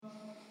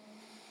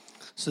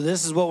So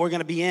this is what we're going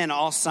to be in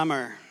all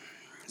summer.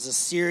 It's a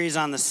series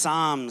on the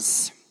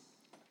Psalms.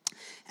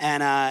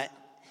 And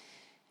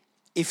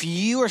if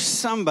you are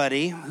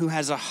somebody who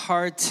has a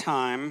hard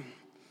time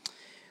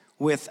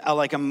with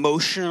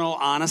emotional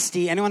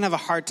honesty, anyone have a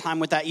hard time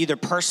with that either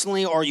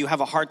personally or you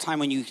have a hard time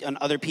when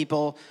other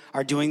people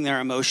are doing their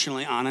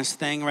emotionally honest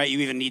thing, right? You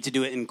even need to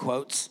do it in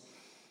quotes.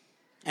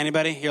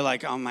 Anybody? You're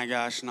like, oh my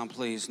gosh, no,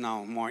 please,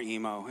 no, more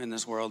emo in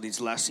this world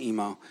needs less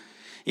emo.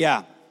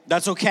 Yeah,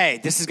 that's okay.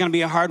 This is going to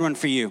be a hard one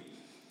for you.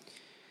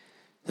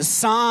 The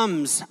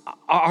Psalms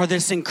are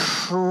this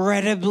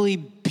incredibly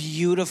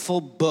beautiful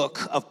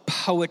book of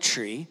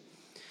poetry,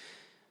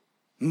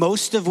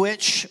 most of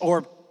which,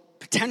 or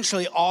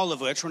potentially all of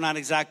which, we're not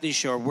exactly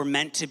sure, were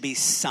meant to be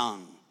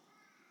sung.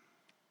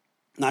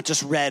 Not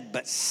just read,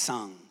 but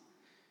sung.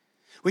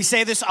 We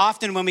say this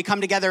often when we come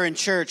together in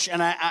church,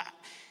 and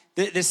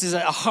this is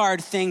a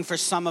hard thing for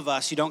some of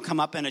us. You don't come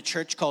up in a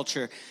church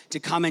culture to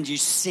come and you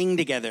sing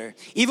together.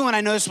 Even when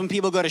I notice when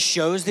people go to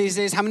shows these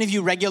days, how many of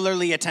you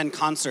regularly attend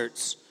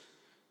concerts?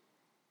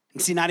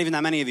 And see, not even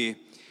that many of you.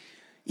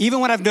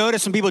 Even when I've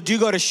noticed when people do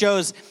go to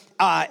shows,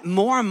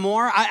 more and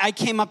more, I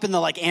came up in the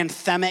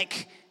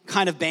anthemic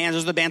kind of bands.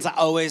 Those are the bands I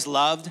always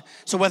loved.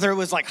 So whether it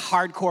was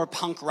hardcore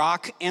punk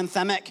rock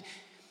anthemic,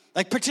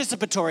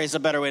 participatory is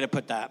a better way to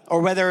put that. Or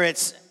whether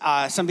it's,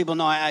 some people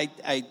know I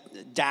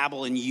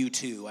dabble in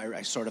U2.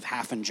 I sort of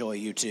half enjoy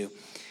U2. I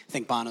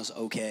think Bono's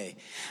okay.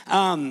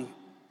 That's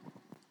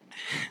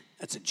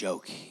a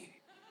joke.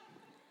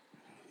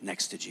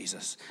 Next to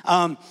Jesus.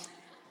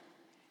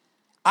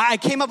 I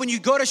came up when you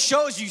go to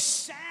shows, you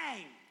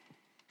sang.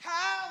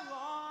 How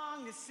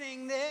long to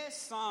sing this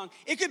song?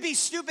 It could be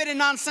stupid and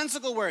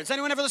nonsensical words.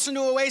 Anyone ever listen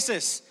to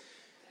Oasis?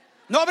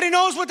 Nobody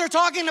knows what they're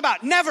talking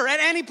about. Never, at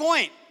any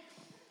point.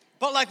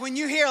 But when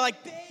you hear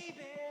baby,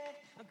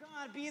 I'm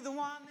gonna be the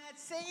one that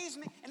saves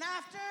me. And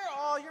after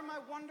all, you're my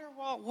wonder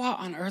wall. What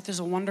on earth is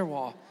a wonder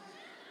wall?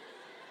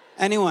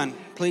 Anyone,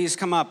 please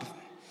come up.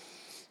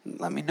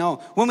 Let me know.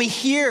 When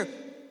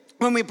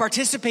we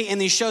participate in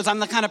these shows, I'm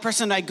the kind of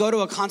person I go to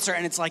a concert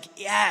and it's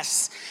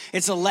yes,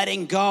 it's a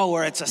letting go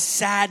or it's a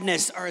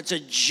sadness or it's a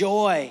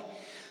joy.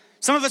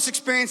 Some of us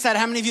experience that.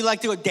 How many of you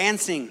like to go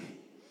dancing?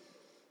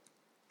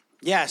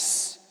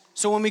 Yes.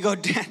 So when we go,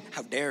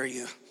 how dare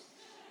you?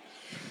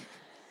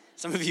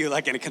 Some of you,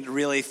 in a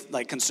really,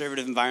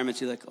 conservative environments,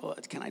 you're like, oh,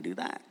 can I do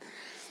that?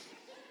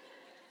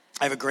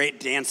 I have a great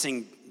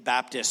dancing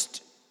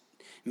Baptist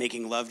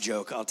making love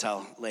joke I'll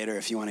tell later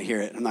if you want to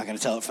hear it. I'm not going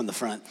to tell it from the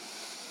front.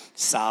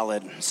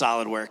 Solid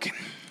work.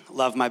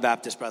 Love my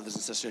Baptist brothers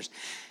and sisters.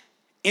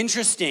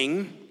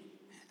 Interesting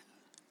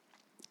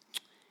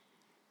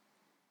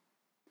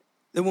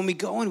that when we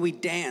go and we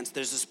dance,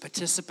 there's this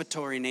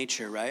participatory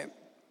nature, right?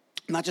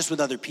 Not just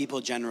with other people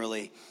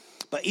generally,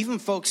 but even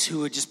folks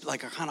who are just are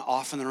kind of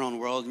off in their own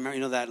world. Remember,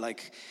 you know that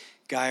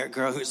guy or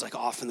girl who's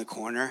off in the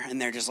corner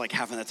and they're just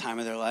having the time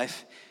of their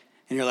life?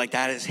 And you're like,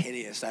 that is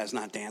hideous. That is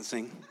not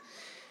dancing.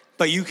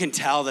 But you can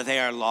tell that they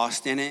are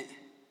lost in it.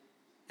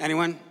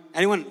 Anyone?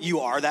 You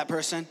are that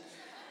person?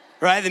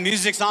 Right? The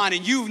music's on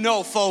and you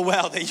know full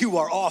well that you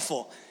are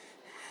awful.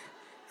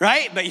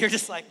 Right? But you're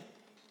just like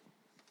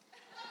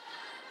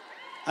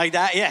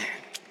that? Yeah.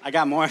 I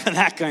got more of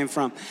that going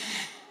from.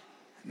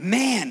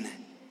 Man.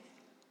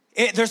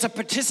 There's a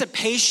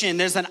participation,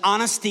 there's an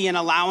honesty in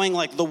allowing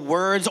the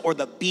words or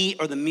the beat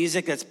or the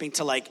music that's being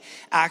to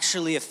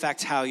actually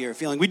affect how you're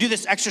feeling. We do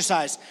this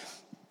exercise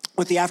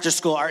with the after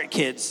school art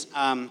kids.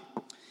 And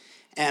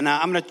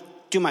I'm going to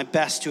do my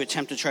best to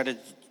attempt to try to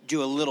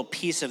do a little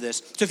piece of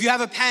this. So if you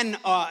have a pen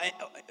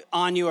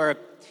on you or a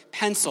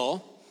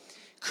pencil,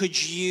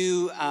 could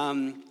you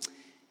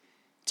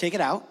take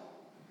it out?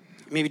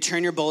 Maybe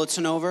turn your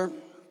bulletin over.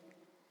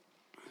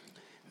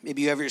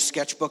 Maybe you have your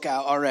sketchbook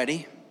out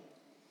already.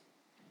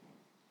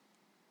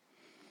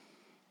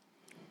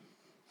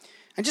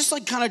 And just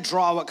kind of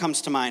draw what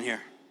comes to mind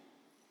here.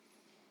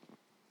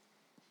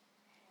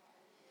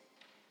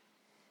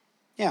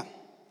 Yeah.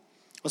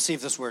 We'll see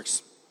if this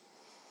works.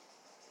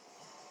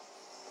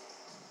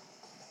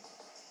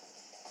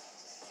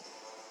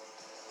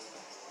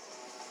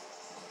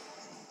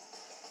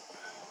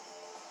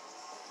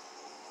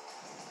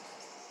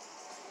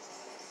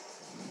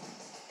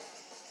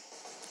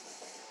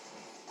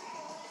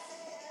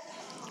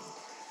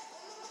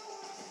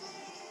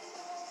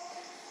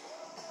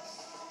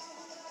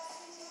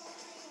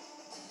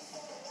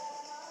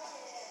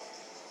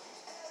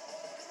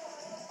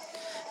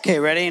 Okay,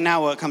 ready?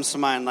 Now what comes to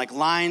mind?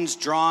 Lines,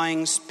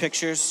 drawings,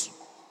 pictures.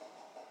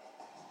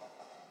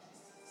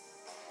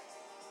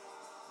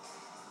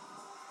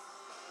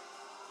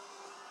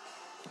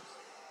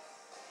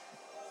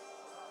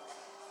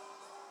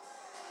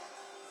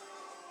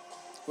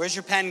 Where's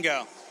your pen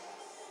go?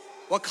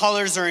 What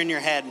colors are in your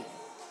head?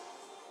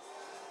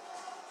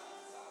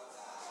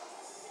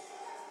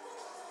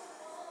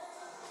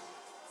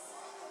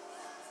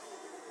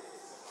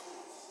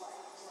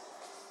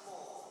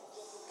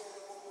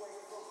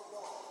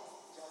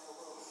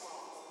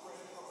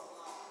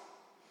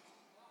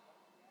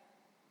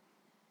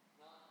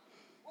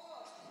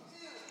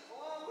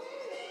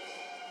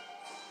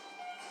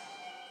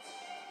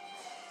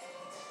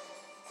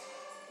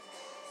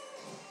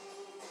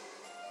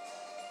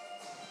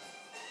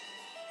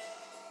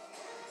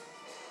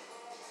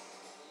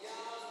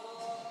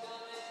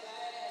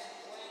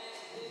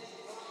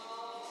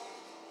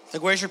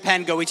 Like, where's your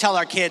pen? Go. We tell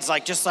our kids,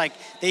 like, just like,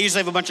 they usually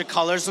have a bunch of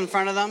colors in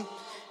front of them.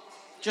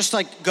 Just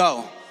like,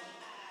 go.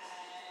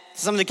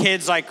 Some of the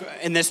kids, like,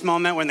 in this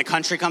moment when the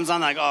country comes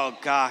on, like, oh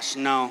gosh,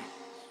 no.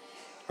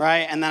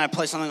 Right? And then I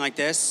play something like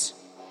this.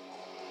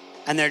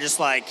 And they're just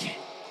like,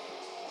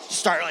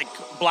 start like,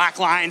 black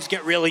lines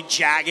get really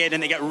jagged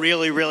and they get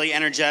really, really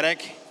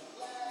energetic.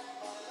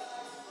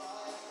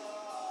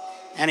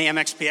 Any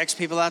MXPX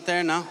people out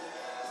there? No?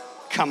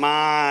 Come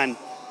on.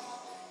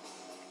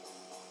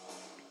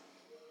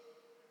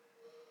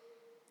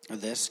 Or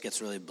this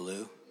gets really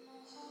blue.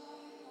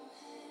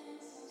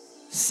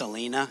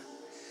 Selena.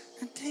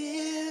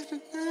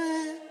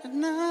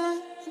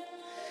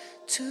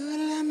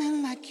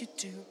 Like you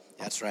do.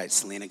 That's right,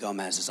 Selena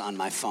Gomez is on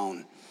my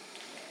phone.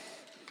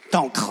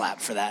 Don't clap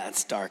for that,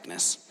 it's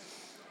darkness.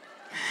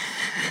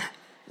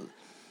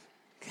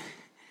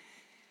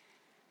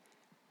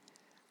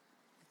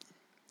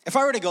 If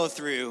I were to go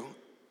through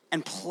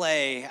and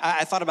play,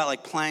 I thought about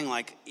like playing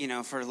like, you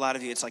know, for a lot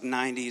of you, it's like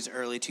 90s,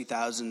 early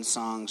 2000s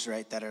songs,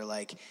 right, that are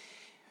like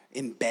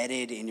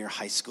embedded in your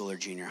high school or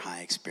junior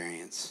high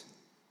experience.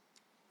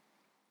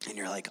 And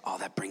you're like, oh,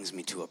 that brings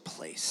me to a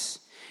place.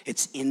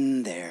 It's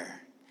in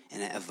there,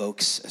 and it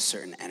evokes a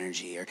certain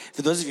energy. Or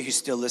for those of you who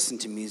still listen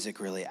to music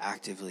really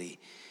actively,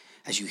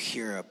 as you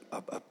hear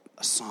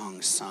a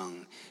song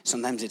sung,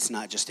 sometimes it's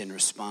not just in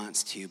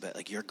response to you, but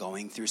like you're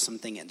going through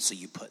something, and so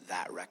you put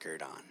that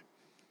record on.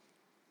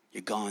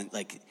 You're going,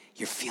 like,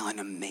 you're feeling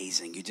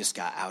amazing. You just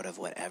got out of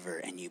whatever,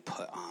 and you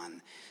put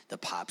on the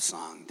pop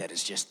song that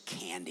is just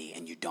candy,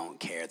 and you don't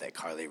care that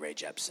Carly Rae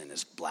Jepsen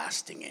is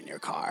blasting in your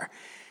car,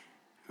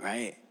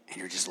 right? And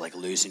you're just, like,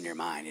 losing your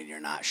mind, and you're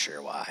not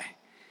sure why.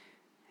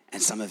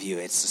 And some of you,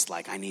 it's just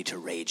like, I need to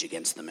rage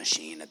against the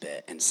machine a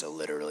bit, and so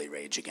literally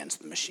Rage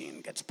Against the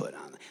Machine gets put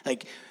on.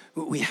 Like,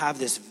 we have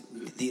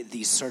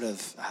these sort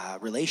of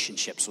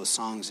relationships with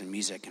songs and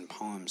music and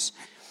poems.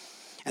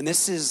 And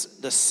this is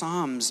the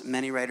Psalms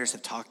many writers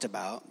have talked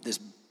about, this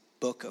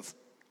book of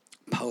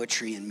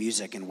poetry and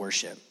music and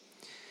worship.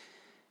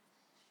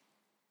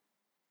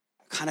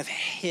 Kind of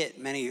hit,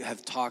 many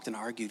have talked and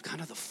argued,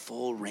 kind of the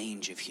full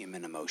range of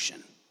human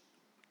emotion.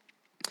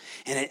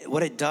 And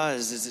what it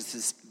does is it's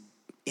this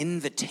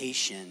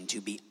invitation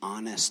to be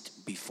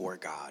honest before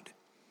God.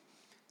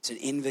 It's an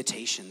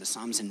invitation. The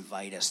Psalms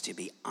invite us to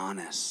be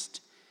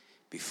honest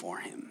before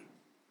him.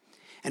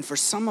 And for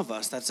some of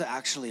us, that's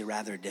actually a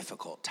rather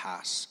difficult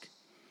task.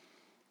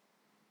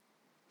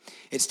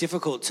 It's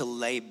difficult to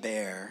lay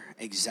bare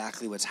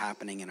exactly what's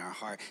happening in our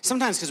heart.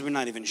 Sometimes because we're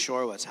not even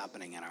sure what's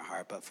happening in our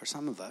heart. But for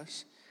some of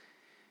us,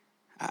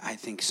 I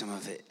think some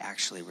of it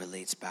actually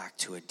relates back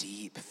to a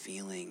deep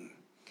feeling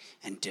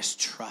and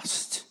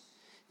distrust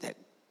that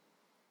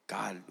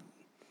God,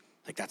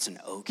 like that's an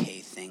okay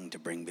thing to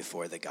bring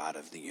before the God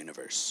of the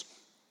universe.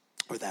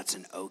 Or that's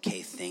an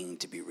okay thing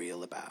to be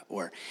real about.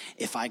 Or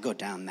if I go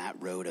down that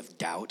road of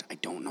doubt, I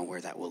don't know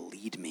where that will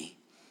lead me.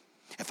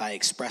 If I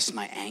express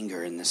my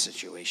anger in this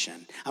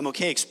situation, I'm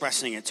okay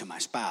expressing it to my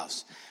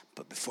spouse,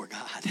 but before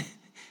God.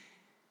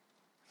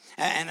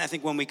 And I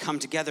think when we come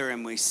together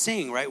and we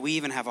sing, right, we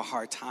even have a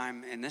hard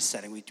time in this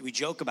setting. We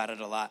joke about it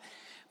a lot,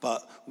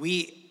 but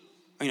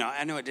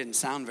I know it didn't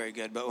sound very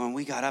good, but when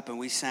we got up and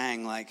we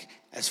sang like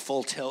as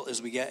full tilt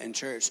as we get in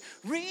church,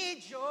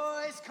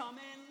 rejoice, come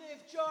in,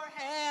 lift your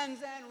hands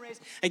and raise.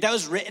 Like that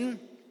was written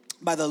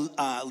by the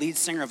lead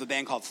singer of a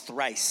band called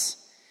Thrice,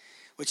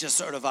 which is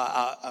sort of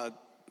a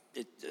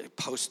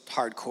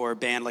post-hardcore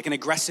band, like an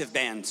aggressive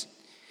band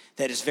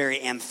that is very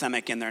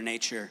anthemic in their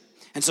nature.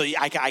 And so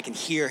I can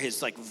hear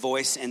his like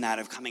voice in that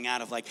of coming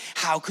out of like,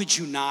 how could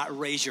you not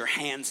raise your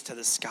hands to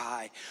the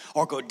sky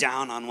or go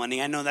down on one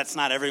knee? I know that's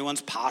not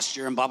everyone's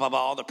posture and blah, blah, blah,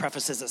 all the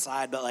prefaces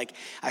aside, but like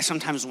I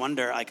sometimes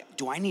wonder, like,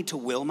 do I need to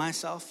will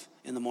myself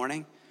in the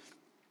morning?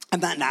 I'm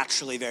not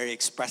naturally very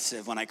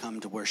expressive when I come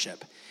to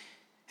worship.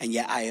 And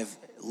yet I have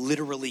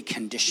literally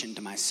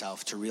conditioned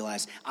myself to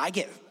realize I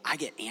get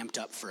amped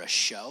up for a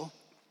show.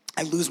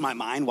 I lose my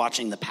mind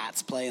watching the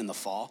Pats play in the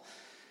fall.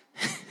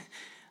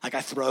 Like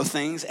I throw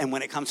things, and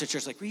when it comes to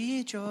church, like,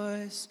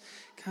 rejoice,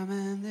 come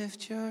and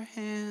lift your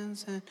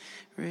hands and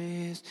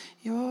raise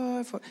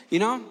your voice. You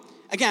know?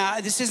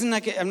 Again, this isn't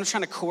like, I'm not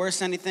trying to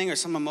coerce anything or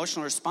some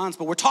emotional response,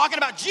 but we're talking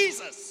about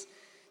Jesus,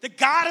 the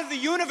God of the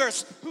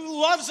universe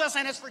who loves us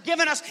and has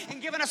forgiven us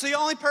and given us the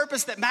only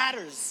purpose that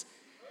matters.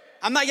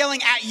 I'm not yelling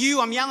at you,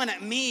 I'm yelling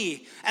at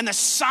me. And the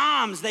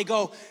Psalms, they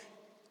go,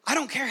 I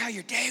don't care how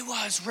your day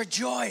was,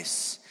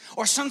 rejoice.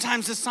 Or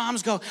sometimes the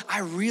Psalms go, I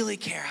really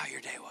care how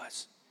your day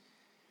was.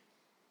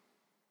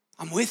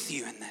 I'm with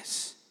you in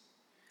this.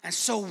 And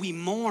so we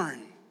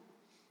mourn.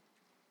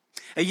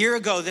 A year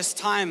ago, this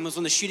time was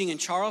when the shooting in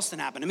Charleston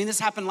happened. I mean,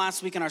 this happened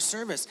last week in our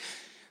service.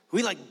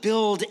 We like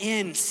build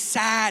in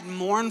sad,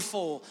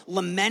 mournful,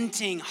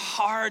 lamenting,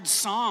 hard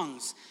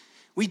songs.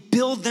 We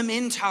build them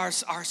into our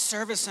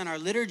service and our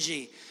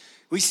liturgy.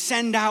 We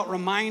send out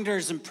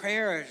reminders and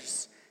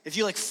prayers. If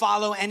you like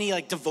follow any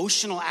like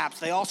devotional apps,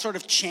 they all sort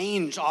of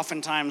change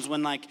oftentimes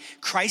when like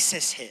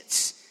crisis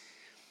hits.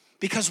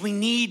 Because we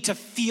need to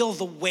feel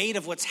the weight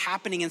of what's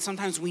happening, and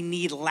sometimes we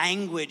need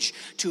language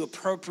to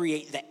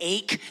appropriate the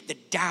ache, the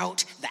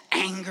doubt, the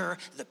anger,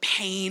 the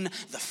pain,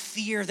 the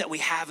fear that we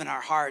have in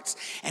our hearts,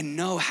 and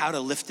know how to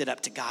lift it up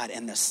to God,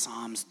 and the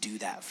Psalms do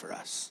that for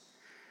us.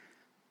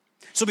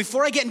 So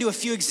before I get into a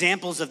few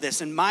examples of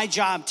this, and my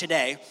job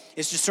today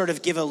is to sort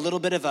of give a little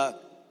bit of a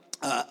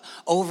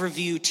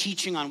overview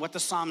teaching on what the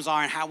Psalms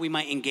are and how we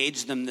might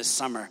engage them this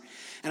summer.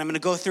 And I'm going to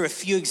go through a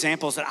few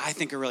examples that I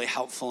think are really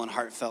helpful and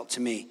heartfelt to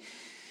me.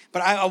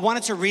 But I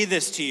wanted to read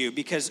this to you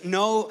because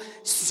no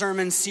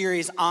sermon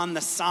series on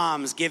the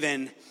Psalms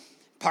given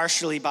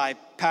partially by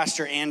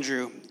Pastor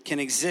Andrew can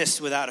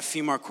exist without a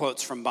few more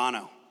quotes from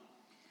Bono.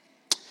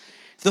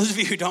 Those of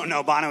you who don't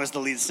know, Bono is the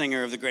lead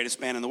singer of the greatest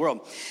band in the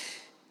world.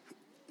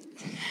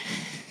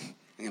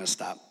 I'm going to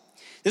stop.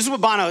 This is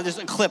what Bono, there's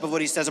a clip of what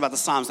he says about the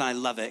Psalms, and I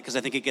love it because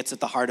I think it gets at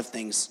the heart of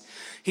things.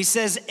 He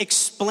says,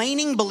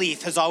 explaining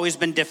belief has always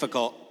been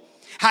difficult.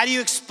 How do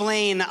you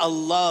explain a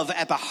love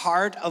at the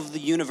heart of the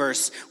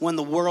universe when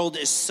the world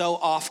is so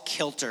off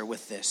kilter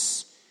with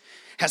this?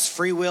 Has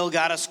free will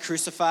got us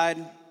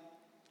crucified?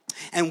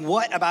 And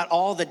what about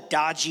all the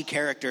dodgy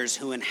characters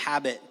who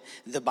inhabit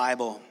the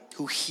Bible,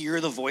 who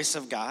hear the voice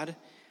of God?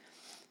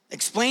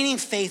 Explaining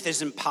faith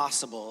is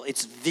impossible.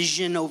 It's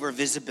vision over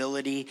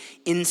visibility,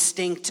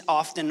 instinct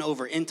often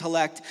over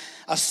intellect.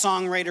 A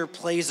songwriter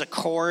plays a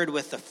chord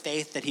with the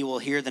faith that he will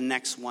hear the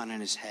next one in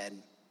his head.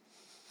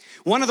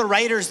 One of the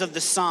writers of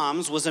the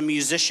Psalms was a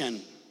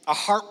musician, a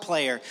harp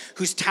player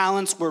whose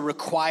talents were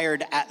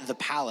required at the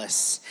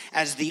palace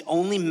as the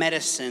only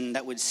medicine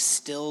that would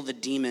still the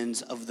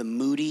demons of the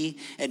moody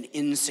and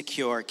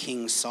insecure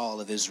King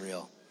Saul of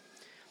Israel.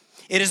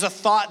 It is a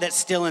thought that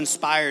still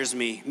inspires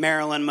me.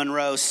 Marilyn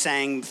Monroe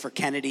sang for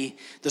Kennedy,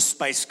 the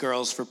Spice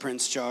Girls for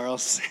Prince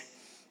Charles.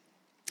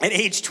 At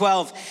age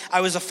 12, I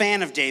was a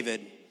fan of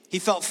David. He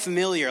felt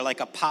familiar, like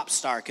a pop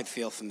star could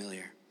feel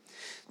familiar.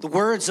 The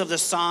words of the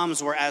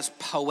Psalms were as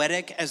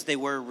poetic as they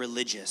were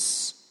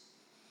religious.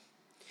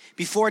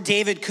 Before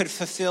David could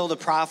fulfill the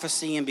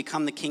prophecy and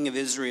become the king of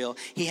Israel,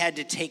 he had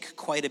to take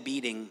quite a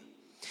beating.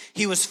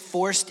 He was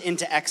forced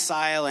into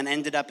exile and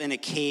ended up in a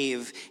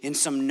cave in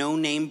some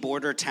no-name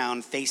border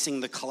town facing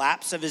the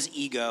collapse of his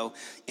ego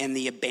and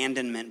the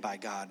abandonment by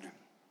God.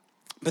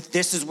 But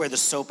this is where the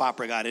soap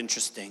opera got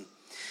interesting.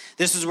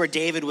 This is where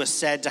David was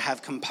said to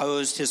have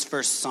composed his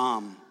first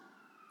psalm,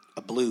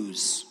 a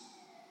blues.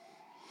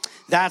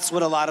 That's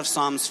what a lot of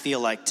psalms feel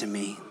like to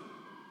me,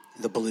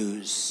 the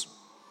blues.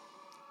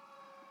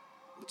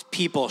 It's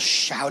people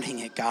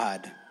shouting at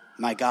God,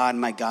 my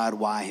God,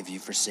 why have you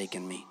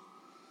forsaken me?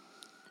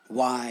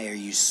 Why are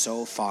you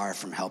so far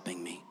from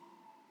helping me?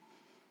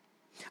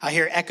 I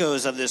hear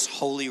echoes of this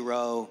holy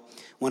row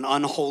when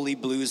unholy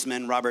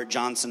bluesman Robert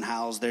Johnson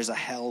howls, there's a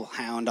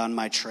hellhound on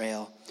my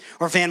trail.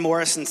 Or Van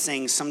Morrison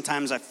sings,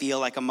 sometimes I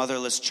feel like a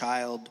motherless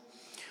child.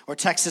 Or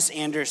Texas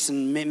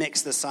Anderson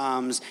mimics the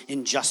Psalms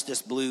in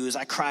Justice Blues.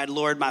 I cried,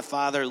 Lord, my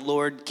Father,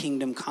 Lord,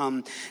 kingdom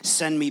come.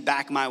 Send me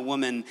back my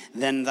woman,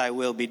 then thy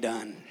will be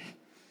done.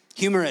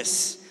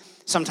 Humorous,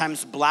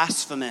 sometimes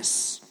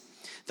blasphemous.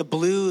 The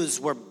blues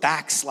were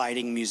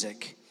backsliding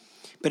music,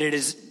 but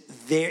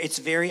its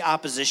very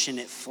opposition,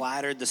 it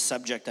flattered the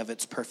subject of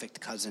its perfect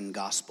cousin,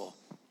 gospel.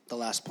 The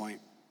last point.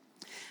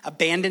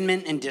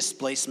 Abandonment and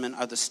displacement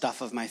are the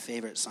stuff of my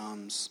favorite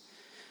psalms.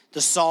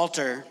 The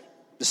Psalter,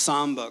 the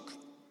psalm book,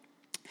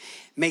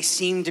 may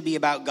seem to be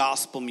about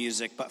gospel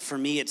music, but for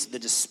me it's the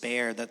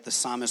despair that the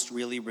psalmist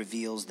really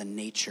reveals the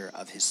nature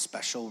of his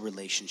special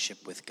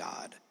relationship with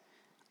God.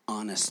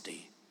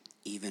 Honesty,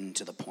 even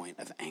to the point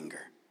of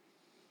anger.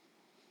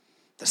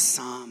 The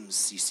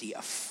Psalms, you see,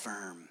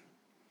 affirm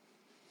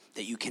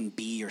that you can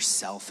be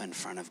yourself in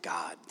front of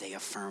God. They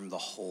affirm the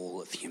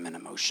whole of human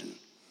emotion.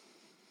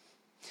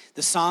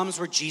 The Psalms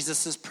were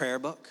Jesus' prayer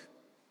book.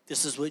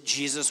 This is what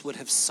Jesus would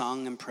have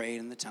sung and prayed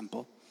in the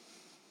temple.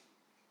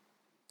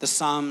 The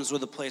Psalms were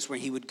the place where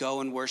he would go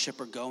and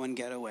worship or go and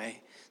get away.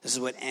 This is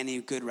what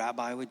any good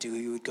rabbi would do.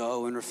 He would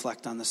go and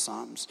reflect on the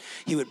Psalms.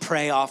 He would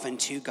pray often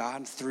to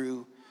God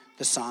through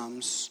the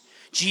Psalms.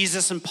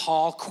 Jesus and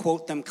Paul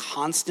quote them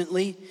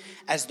constantly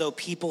as though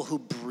people who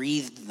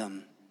breathed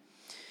them.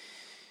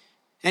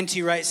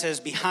 N.T. Wright says,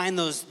 behind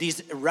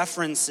these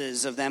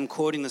references of them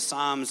quoting the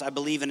Psalms, I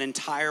believe an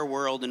entire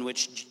world in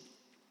which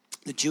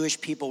the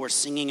Jewish people were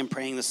singing and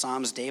praying the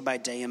Psalms day by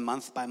day and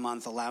month by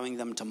month, allowing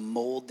them to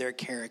mold their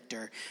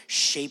character,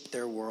 shape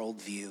their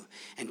worldview,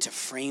 and to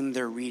frame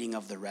their reading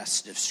of the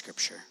rest of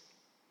Scripture.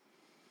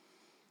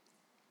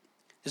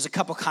 There's a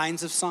couple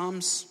kinds of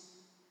Psalms.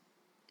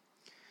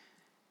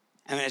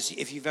 And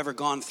if you've ever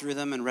gone through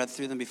them and read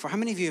through them before, how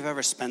many of you have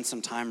ever spent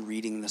some time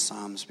reading the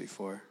Psalms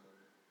before?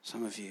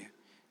 Some of you.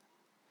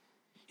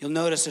 You'll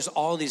notice there's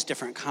all these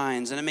different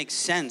kinds, and it makes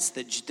sense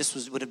that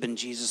this would have been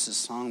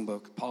Jesus'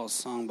 songbook, Paul's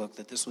songbook,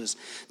 that this was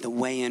the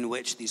way in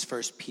which these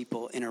first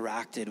people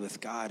interacted with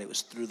God. It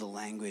was through the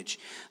language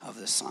of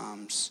the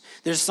Psalms.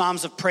 There's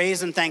Psalms of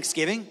praise and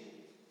thanksgiving.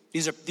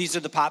 These are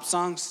the pop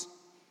songs.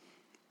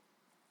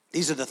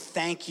 These are the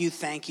thank you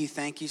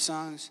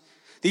songs.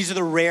 These are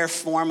the rare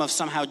form of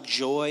somehow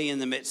joy in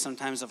the midst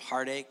sometimes of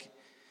heartache.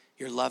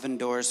 Your love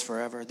endures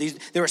forever.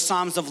 There are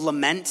Psalms of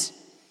lament.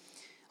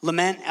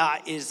 Lament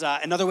is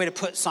another way to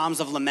put Psalms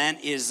of lament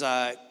is,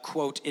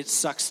 quote, "It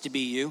sucks to be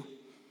you."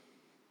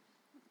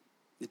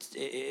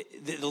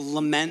 The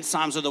lament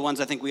Psalms are the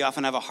ones I think we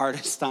often have a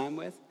hardest time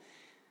with.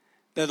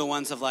 They're the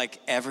ones of like,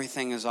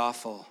 everything is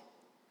awful.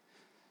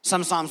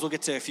 Some Psalms, we'll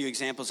get to a few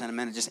examples in a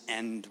minute, just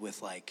end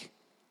with like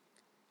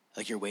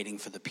you're waiting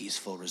for the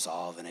peaceful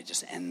resolve, and it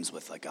just ends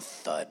with like a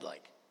thud,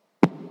 like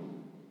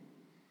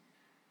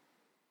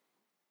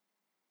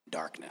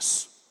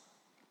darkness.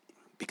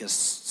 Because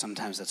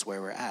sometimes that's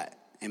where we're at.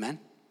 Amen?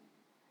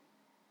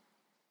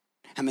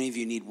 How many of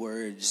you need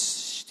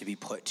words to be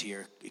put to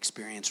your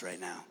experience right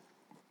now?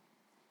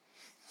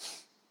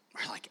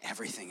 Where like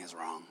everything is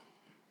wrong.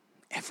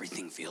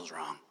 Everything feels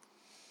wrong.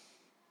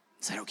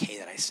 Is it okay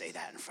that I say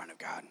that in front of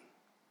God?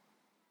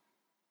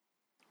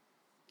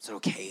 Is it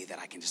okay that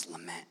I can just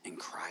lament and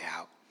cry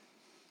out?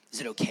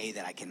 Is it okay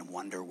that I can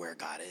wonder where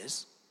God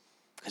is?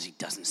 Because he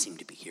doesn't seem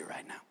to be here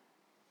right now.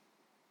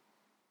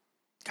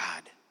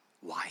 God,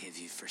 why have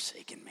you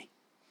forsaken me?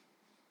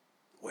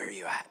 Where are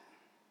you at?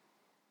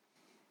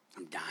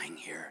 I'm dying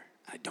here.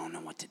 I don't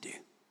know what to do.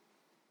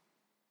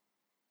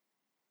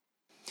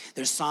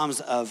 There's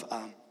Psalms of,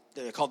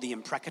 they're called the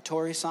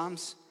imprecatory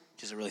Psalms,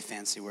 which is a really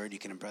fancy word you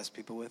can impress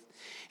people with.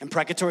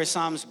 Imprecatory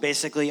Psalms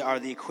basically are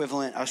the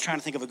equivalent. I was trying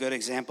to think of a good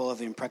example of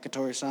the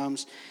imprecatory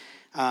Psalms.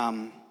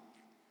 I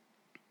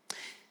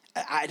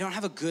don't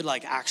have a good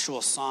like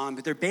actual song,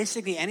 but they're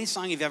basically any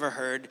song you've ever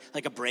heard,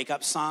 like a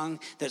breakup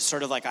song that's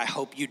sort of like, I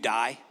hope you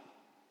die.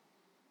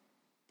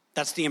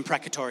 That's the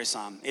imprecatory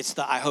Psalm. It's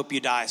the I hope you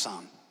die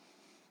Psalm.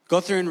 Go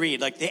through and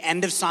read, like the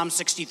end of Psalm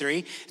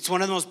 63. It's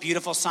one of the most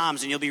beautiful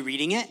Psalms, and you'll be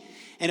reading it,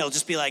 and it'll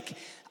just be like,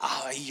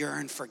 oh, I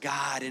yearn for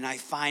God, and I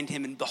find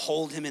him and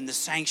behold him in the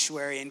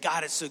sanctuary, and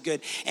God is so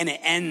good. And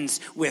it ends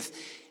with,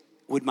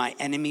 would my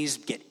enemies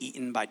get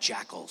eaten by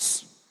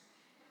jackals?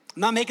 I'm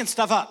not making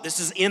stuff up.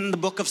 This is in the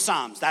book of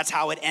Psalms. That's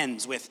how it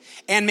ends with,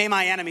 and may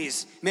my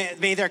enemies,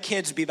 may their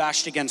kids be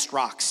bashed against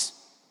rocks.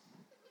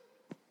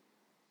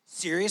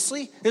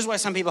 Seriously? This is why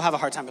some people have a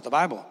hard time with the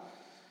Bible.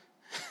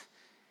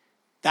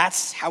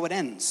 That's how it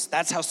ends.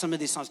 That's how some of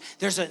these songs,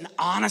 there's an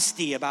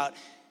honesty about,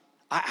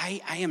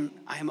 I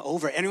am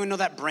over it. Anyone know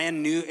that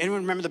Brand New?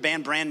 Anyone remember the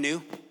band Brand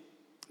New?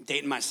 I'm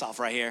dating myself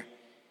right here.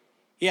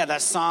 Yeah,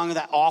 that song,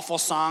 that awful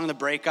song, the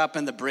breakup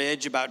and the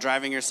bridge about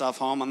driving yourself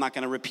home. I'm not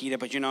going to repeat it,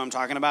 but you know what I'm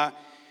talking about.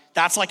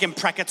 That's like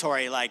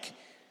imprecatory, like,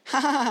 ha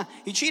ha ha,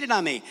 you cheated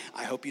on me.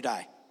 I hope you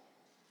die.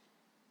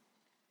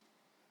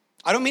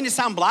 I don't mean to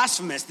sound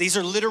blasphemous. These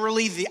are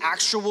literally the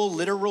actual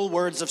literal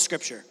words of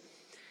Scripture.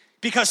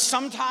 Because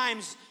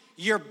sometimes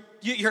your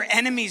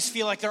enemies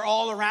feel like they're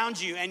all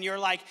around you, and you're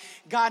like,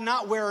 God,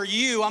 not where are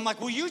you? I'm like,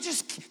 well,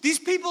 these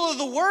people are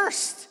the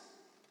worst.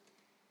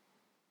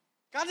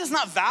 God does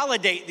not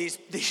validate these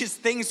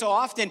things so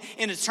often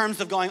in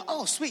terms of going,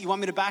 oh, sweet, you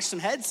want me to bash some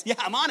heads? Yeah,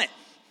 I'm on it.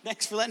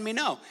 Thanks for letting me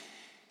know.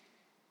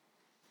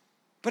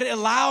 But it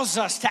allows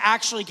us to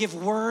actually give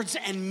words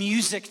and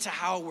music to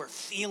how we're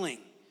feeling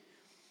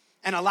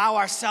and allow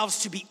ourselves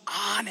to be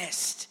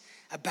honest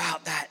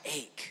about that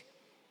ache.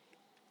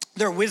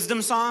 There are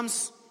wisdom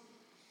psalms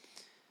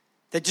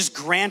that just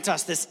grant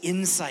us this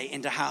insight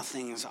into how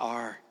things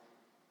are.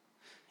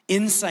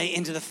 Insight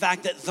into the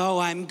fact that though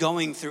I'm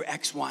going through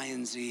X, Y,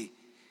 and Z,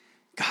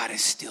 God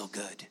is still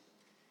good.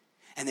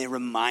 And they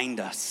remind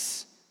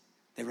us.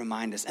 And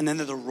then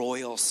there are the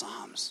royal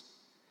psalms.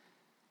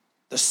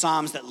 The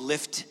psalms that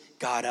lift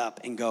God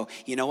up and go,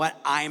 you know what?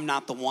 I'm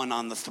not the one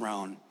on the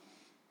throne.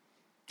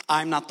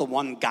 I'm not the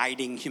one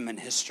guiding human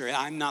history.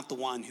 I'm not the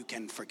one who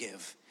can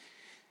forgive.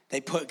 They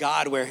put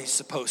God where he's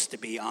supposed to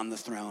be, on the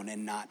throne,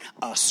 and not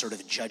us sort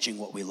of judging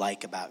what we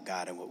like about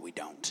God and what we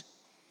don't.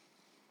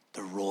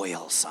 The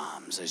royal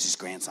psalms, there's these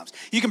grand psalms.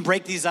 You can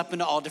break these up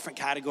into all different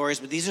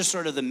categories, but these are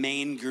sort of the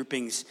main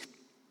groupings.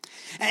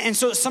 And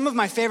so some of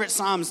my favorite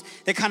psalms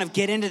that kind of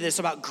get into this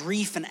about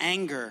grief and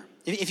anger.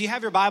 If you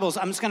have your Bibles,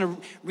 I'm just going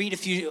to read a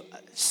few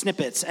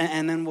snippets,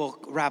 and then we'll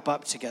wrap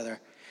up together.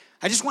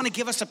 I just want to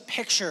give us a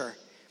picture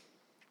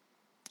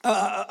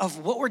of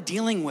what we're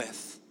dealing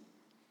with.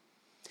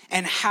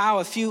 And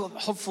how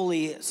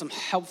hopefully some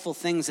helpful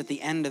things at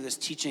the end of this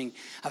teaching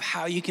of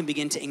how you can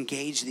begin to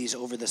engage these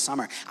over the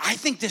summer. I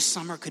think this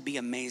summer could be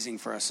amazing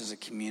for us as a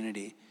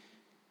community.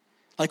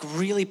 Like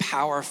really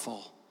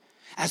powerful.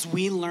 As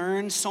we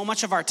learn, so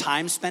much of our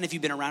time spent, if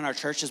you've been around our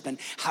church, has been,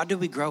 how do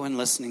we grow in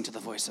listening to the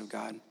voice of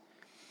God?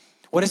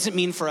 What does it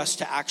mean for us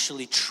to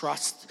actually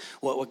trust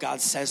what God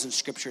says in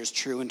Scripture is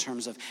true in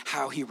terms of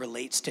how he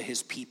relates to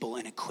his people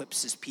and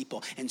equips his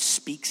people and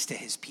speaks to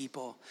his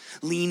people?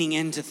 Leaning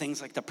into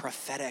things like the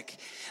prophetic.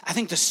 I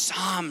think the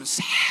Psalms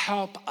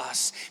help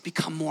us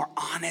become more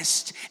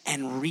honest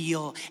and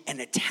real and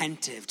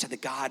attentive to the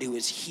God who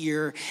is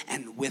here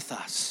and with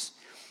us.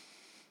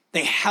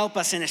 They help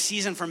us in a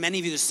season for many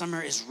of you this summer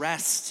is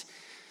rest.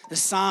 The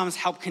Psalms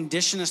help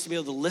condition us to be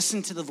able to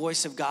listen to the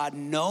voice of God,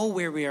 know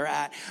where we are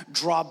at,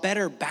 draw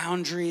better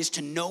boundaries,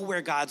 to know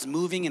where God's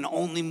moving and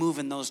only move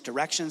in those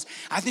directions.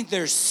 I think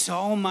there's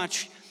so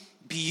much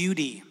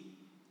beauty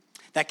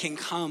that can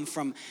come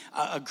from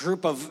a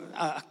group of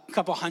a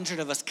couple hundred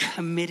of us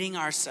committing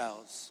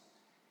ourselves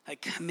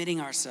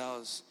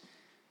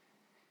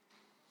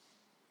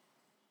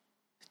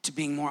to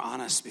being more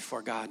honest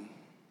before God.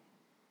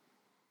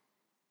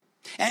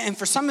 And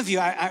for some of you,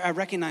 I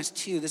recognize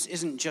too, this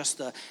isn't just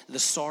the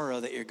sorrow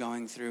that you're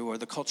going through or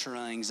the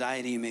cultural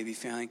anxiety you may be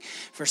feeling.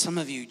 For some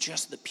of you,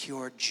 just the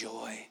pure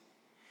joy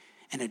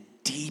and a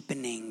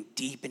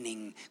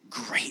deepening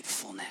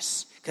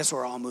gratefulness. Because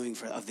we're all moving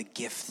of the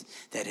gift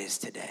that is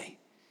today.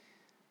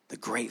 The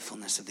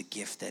gratefulness of the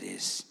gift that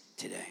is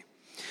today.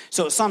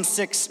 So Psalm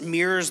 6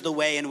 mirrors the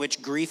way in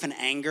which grief and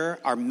anger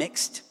are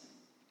mixed.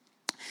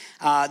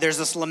 There's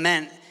this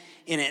lament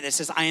in it that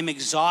says, I am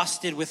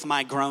exhausted with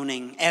my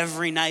groaning.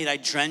 Every night I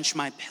drench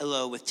my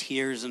pillow with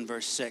tears in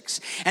verse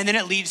 6. And then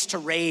it leads to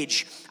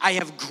rage. I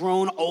have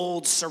grown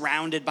old,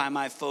 surrounded by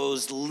my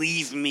foes.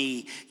 Leave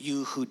me,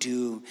 you who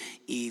do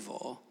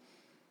evil.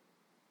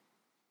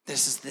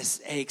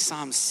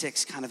 Psalm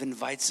 6 kind of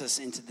invites us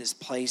into this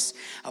place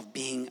of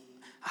being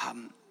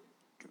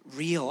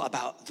real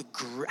about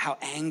how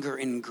anger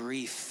and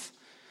grief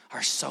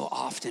are so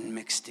often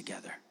mixed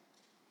together.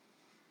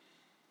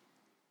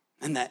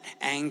 And that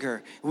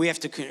anger, we're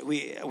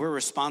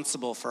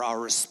responsible for our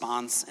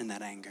response in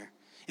that anger.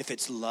 If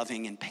it's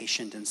loving and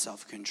patient and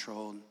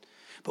self-controlled.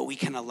 But we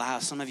can allow,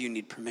 some of you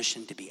need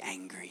permission to be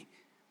angry.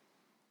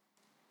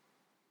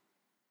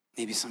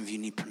 Maybe some of you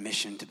need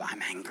permission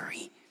I'm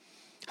angry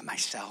at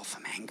myself.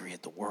 I'm angry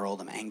at the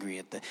world. I'm angry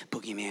at the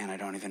boogeyman. I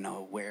don't even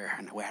know where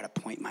to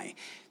point my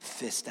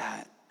fist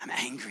at. I'm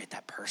angry at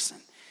that person.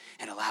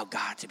 And allow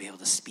God to be able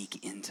to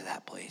speak into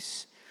that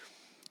place.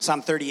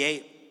 Psalm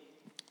 38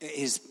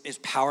 is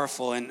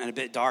powerful and a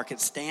bit dark. It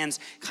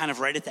stands kind of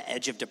right at the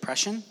edge of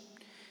depression.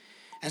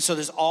 And so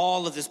there's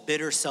all of this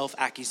bitter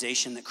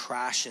self-accusation that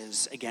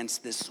crashes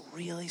against this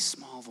really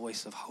small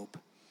voice of hope.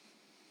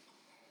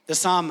 The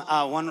psalm,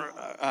 one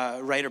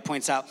writer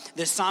points out,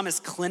 this psalm is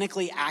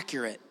clinically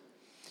accurate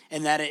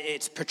in that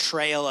it's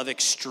portrayal of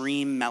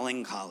extreme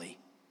melancholy.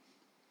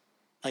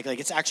 Like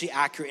it's actually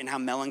accurate in how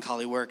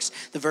melancholy works.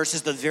 The verse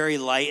is, the very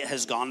light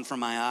has gone from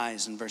my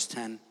eyes, in verse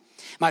 10.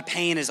 My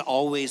pain is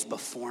always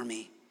before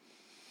me.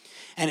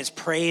 And its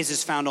praise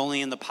is found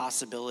only in the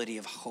possibility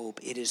of hope.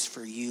 It is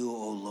for you,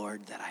 O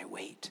Lord, that I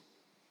wait.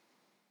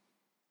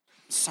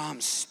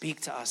 Psalms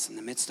speak to us in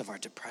the midst of our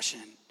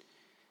depression.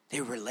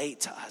 They relate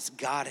to us.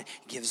 God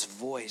gives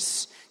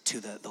voice to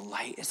the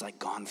light is like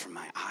gone from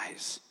my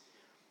eyes.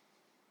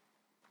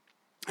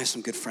 I have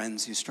some good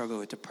friends who struggle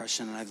with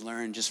depression, and I've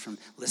learned just from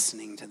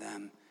listening to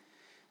them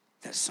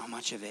that so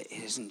much of it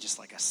isn't just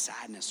like a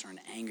sadness or an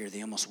anger.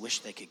 They almost wish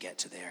they could get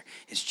to there.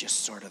 It's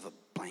just sort of a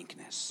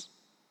blankness.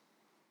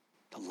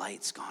 The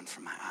light's gone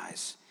from my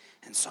eyes,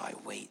 and so I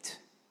wait.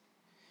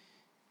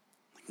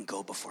 I can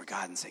go before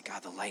God and say,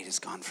 God, the light is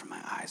gone from my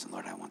eyes, and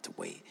Lord, I want to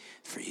wait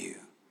for you.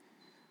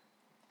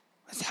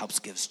 This helps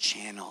gives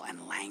channel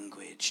and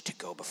language to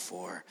go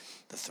before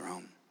the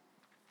throne.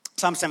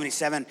 Psalm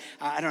 77,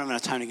 I don't have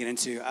enough time to get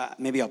into.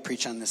 Maybe I'll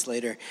preach on this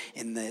later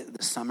in the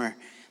summer.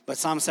 But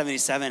Psalm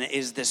 77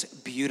 is this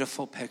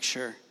beautiful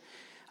picture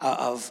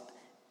of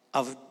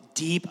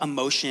deep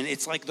emotion.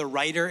 It's like the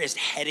writer is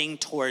heading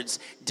towards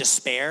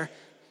despair.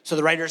 So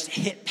the writer's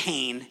hit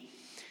pain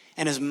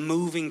and is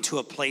moving to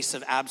a place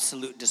of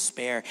absolute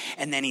despair.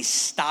 And then he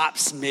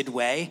stops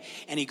midway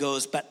and he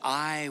goes, but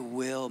I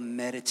will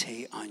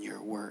meditate on your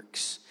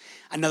works.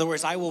 In other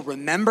words, I will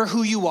remember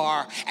who you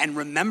are and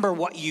remember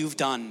what you've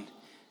done.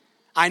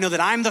 I know that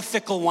I'm the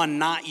fickle one,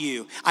 not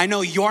you. I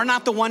know you're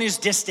not the one who's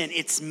distant,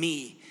 it's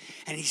me.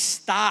 And he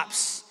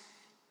stops,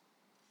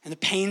 and the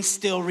pain's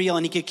still real,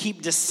 and he could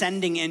keep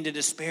descending into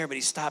despair, but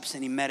he stops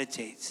and he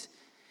meditates.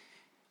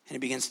 And he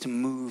begins to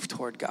move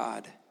toward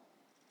God.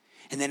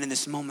 And then in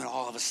this moment,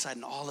 all of a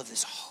sudden, all of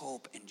this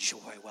hope and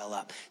joy well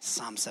up.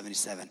 Psalm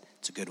 77,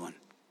 it's a good one.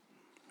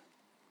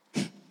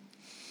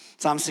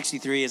 Psalm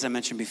 63, as I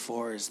mentioned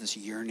before, is this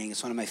yearning.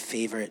 It's one of my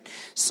favorite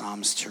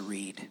psalms to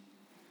read.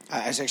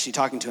 I was actually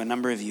talking to a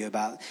number of you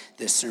about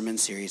this sermon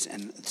series,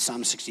 and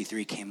Psalm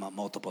 63 came up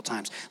multiple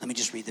times. Let me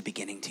just read the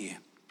beginning to you.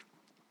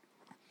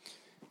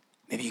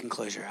 Maybe you can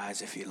close your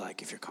eyes if you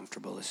like, if you're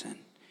comfortable listening.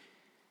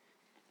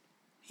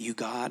 You,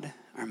 God,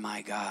 are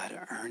my God.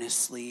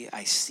 Earnestly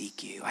I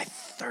seek you. I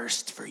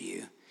thirst for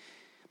you.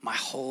 My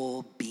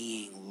whole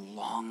being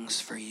longs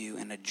for you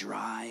in a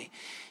dry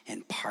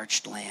and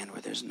parched land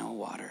where there's no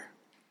water.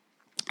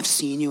 I've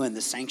seen you in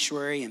the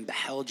sanctuary and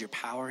beheld your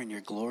power and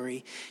your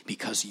glory,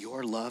 because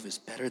your love is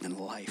better than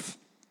life.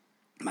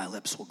 My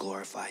lips will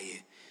glorify you.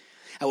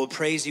 I will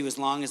praise you as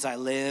long as I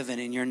live,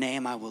 and in your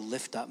name I will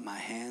lift up my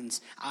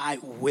hands. I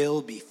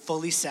will be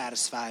fully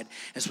satisfied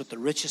as with the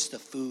richest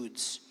of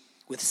foods.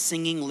 With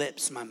singing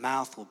lips, my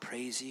mouth will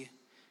praise you.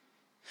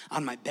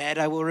 On my bed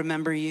I will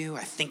remember you.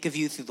 I think of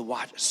you through the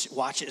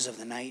watches of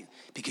the night,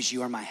 because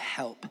you are my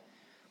help.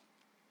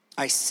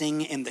 I sing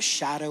in the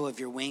shadow of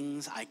your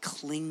wings. I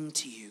cling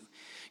to you.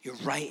 Your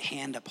right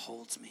hand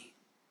upholds me.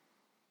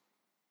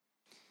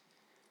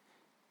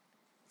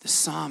 The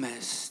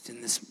psalmist,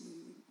 in this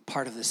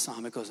part of this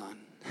psalm, it goes on.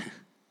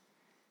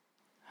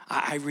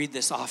 I read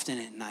this often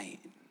at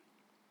night.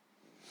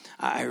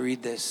 I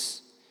read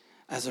this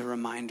as a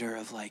reminder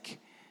of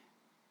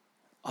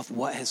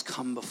what has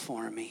come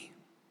before me,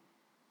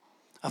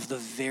 of the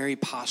very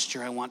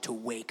posture I want to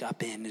wake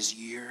up in is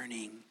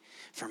yearning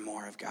for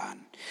more of God.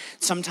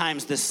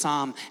 Sometimes this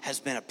psalm has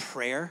been a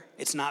prayer.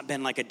 It's not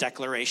been like a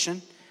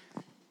declaration.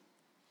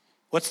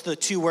 What's the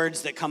two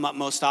words that come up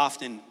most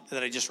often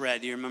that I just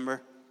read? Do you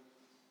remember?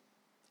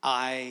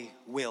 I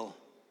will.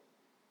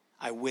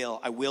 I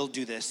will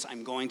do this.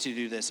 I'm going to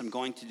do this. I'm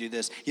going to do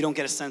this. You don't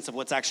get a sense of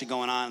what's actually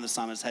going on in the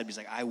psalmist's head. He's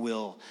like, I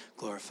will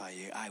glorify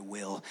you. I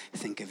will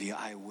think of you.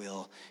 I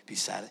will be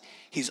sad.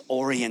 He's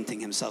orienting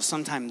himself.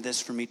 Sometimes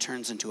this for me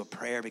turns into a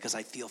prayer because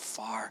I feel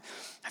far.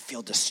 I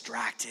feel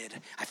distracted.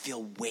 I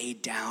feel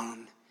weighed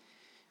down.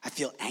 I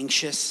feel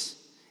anxious.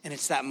 And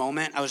it's that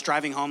moment. I was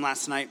driving home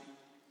last night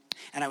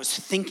and I was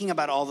thinking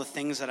about all the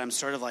things that I'm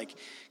sort of like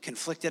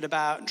conflicted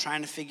about and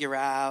trying to figure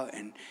out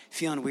and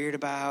feeling weird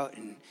about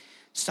and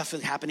stuff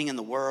that's happening in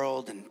the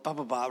world and blah,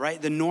 blah, blah,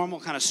 right? The normal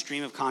kind of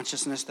stream of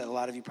consciousness that a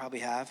lot of you probably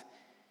have.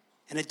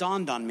 And it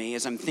dawned on me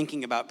as I'm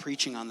thinking about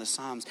preaching on the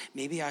Psalms,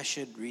 maybe I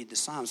should read the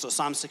Psalms. So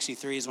Psalm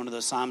 63 is one of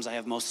those Psalms I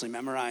have mostly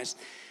memorized.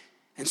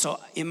 And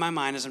so in my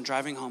mind as I'm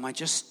driving home, I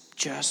just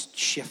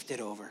shifted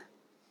over.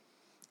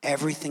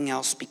 Everything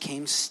else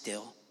became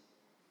still.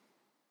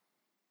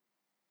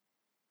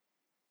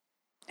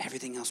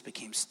 Everything else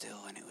became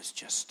still, and it was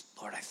just,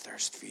 Lord, I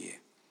thirst for you.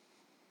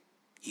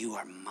 You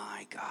are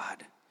my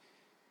God.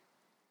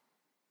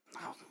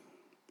 Oh,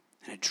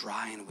 in a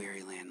dry and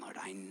weary land, Lord,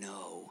 I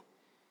know,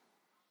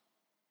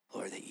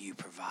 Lord, that you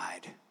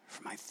provide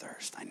for my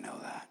thirst. I know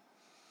that.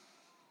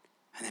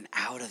 And then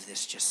out of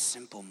this just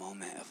simple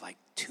moment of like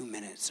 2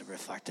 minutes of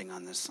reflecting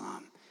on this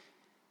psalm,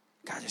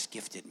 God just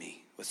gifted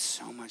me with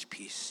so much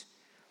peace,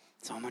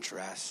 so much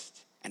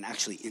rest, and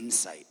actually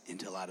insight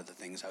into a lot of the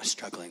things I was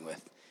struggling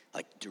with,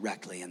 like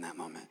directly in that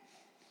moment.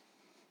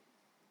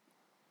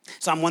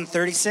 Psalm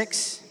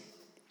 136.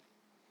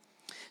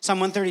 Psalm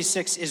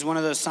 136 is one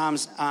of those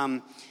Psalms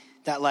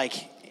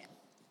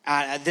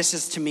that this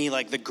is to me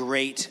like the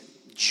great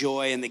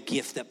joy and the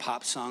gift that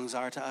pop songs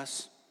are to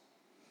us.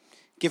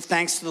 Give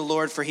thanks to the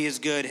Lord for he is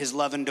good. His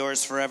love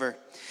endures forever.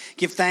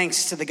 Give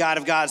thanks to the God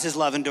of gods. His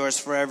love endures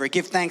forever.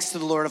 Give thanks to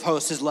the Lord of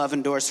hosts. His love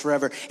endures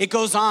forever. It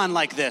goes on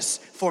like this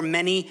for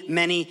many,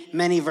 many,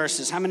 many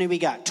verses. How many we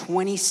got?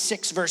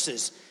 26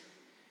 verses.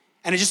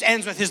 And it just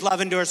ends with his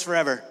love endures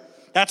forever.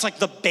 That's like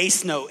the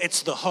bass note.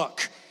 It's the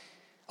hook.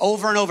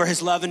 Over and over,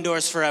 his love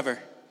endures forever.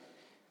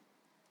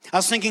 I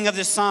was thinking of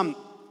this psalm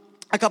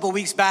a couple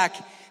weeks back,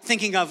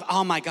 thinking of,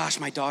 oh my gosh,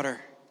 my daughter.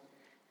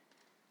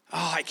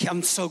 Oh,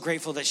 I'm so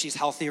grateful that she's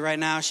healthy right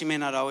now. She may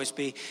not always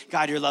be.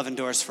 God, your love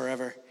endures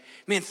forever.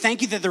 Man,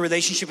 thank you that the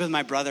relationship with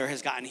my brother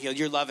has gotten healed.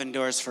 Your love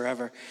endures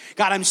forever.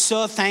 God, I'm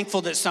so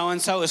thankful that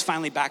so-and-so is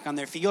finally back on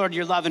their feet. Lord,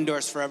 your love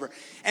endures forever.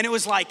 And it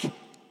was like,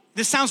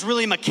 this sounds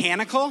really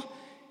mechanical,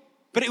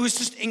 but it was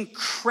just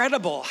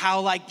incredible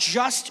how like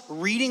just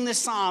reading the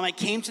psalm, I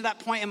came to that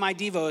point in my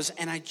devos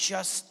and I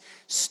just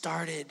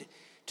started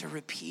to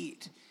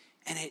repeat.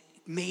 And it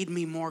made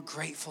me more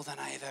grateful than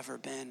I have ever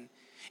been.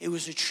 It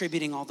was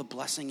attributing all the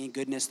blessing and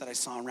goodness that I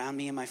saw around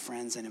me and my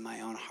friends and in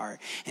my own heart.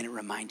 And it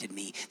reminded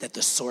me that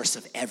the source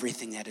of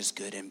everything that is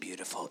good and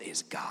beautiful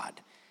is God.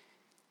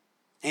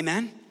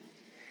 Amen?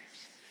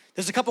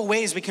 There's a couple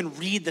ways we can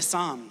read the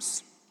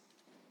Psalms.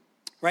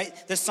 Right?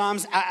 The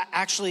Psalms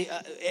actually,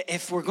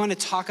 if we're going to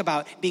talk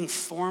about being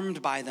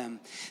formed by them,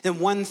 then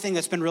one thing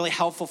that's been really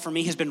helpful for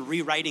me has been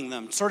rewriting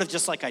them, sort of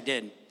just like I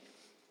did.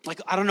 Like,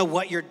 I don't know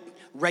what your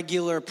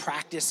regular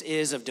practice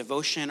is of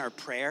devotion or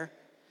prayer,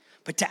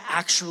 but to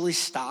actually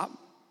stop,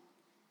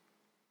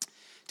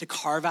 to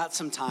carve out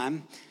some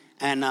time.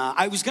 And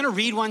I was going to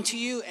read one to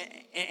you,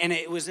 and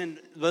it was in,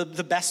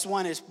 the best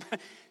one is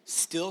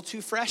still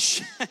too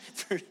fresh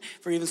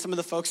for even some of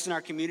the folks in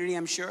our community,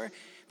 I'm sure.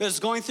 But I was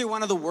going through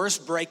one of the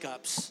worst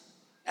breakups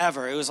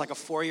ever. It was like a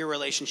 4-year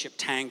relationship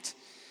tanked.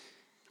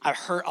 I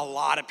hurt a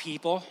lot of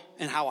people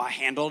in how I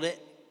handled it.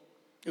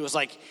 It was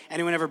like,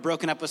 anyone ever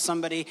broken up with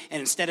somebody, and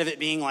instead of it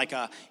being like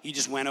you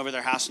just went over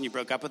their house and you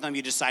broke up with them,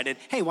 you decided,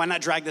 hey, why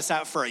not drag this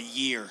out for a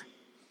year?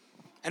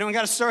 Anyone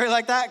got a story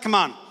like that? Come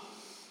on.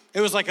 It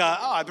was like,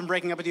 I've been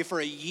breaking up with you for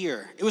a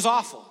year. It was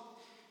awful.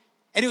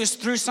 And it was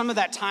through some of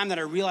that time that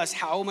I realized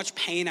how much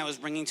pain I was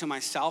bringing to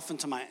myself and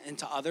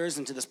to others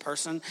and to this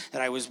person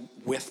that I was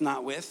with,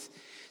 not with,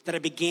 that I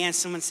began,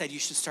 someone said, you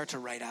should start to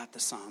write out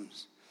the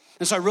Psalms.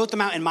 And so I wrote them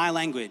out in my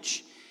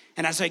language.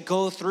 And as I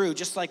go through,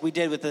 just like we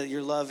did with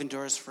your love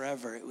endures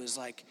forever, it was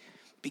like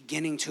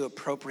beginning to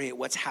appropriate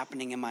what's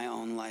happening in my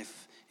own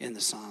life in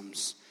the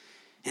Psalms.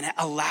 And it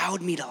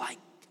allowed me to like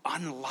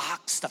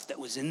unlock stuff that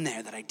was in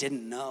there that I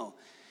didn't know.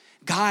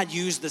 God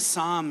used the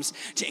Psalms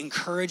to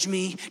encourage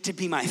me, to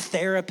be my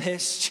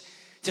therapist,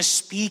 to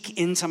speak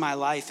into my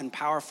life in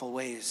powerful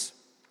ways.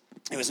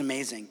 It was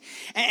amazing.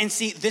 And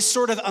see, this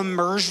sort of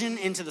immersion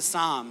into the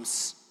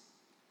Psalms,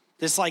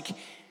 this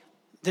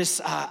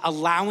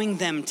allowing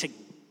them to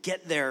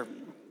get their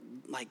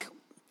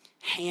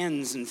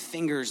hands and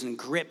fingers and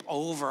grip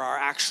over our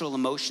actual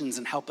emotions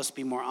and help us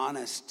be more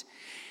honest,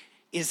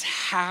 is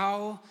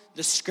how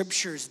the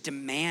scriptures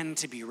demand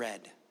to be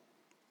read.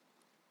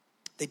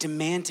 They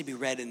demand to be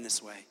read in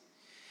this way.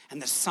 And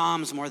the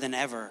Psalms, more than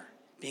ever,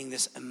 being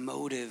this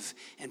emotive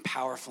and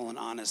powerful and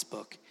honest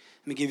book.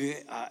 Let me give you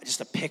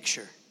just a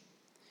picture.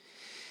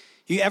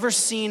 You ever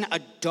seen a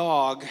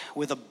dog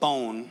with a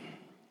bone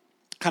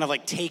kind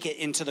of take it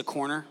into the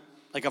corner,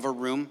 of a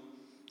room?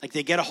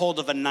 They get a hold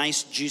of a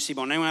nice, juicy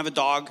bone. Anyone have a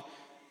dog?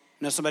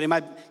 Know somebody?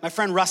 My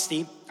friend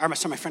Rusty, my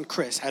friend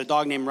Chris had a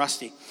dog named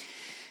Rusty.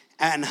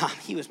 And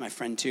he was my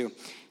friend too.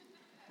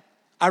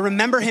 I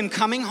remember him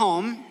coming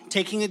home,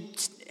 taking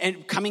it,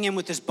 and coming in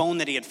with this bone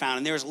that he had found.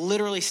 And there was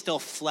literally still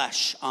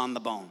flesh on the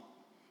bone.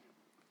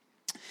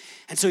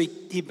 And so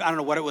he I don't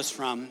know what it was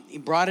from. He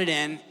brought it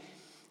in.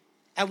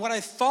 And what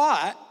I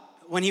thought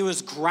when he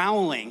was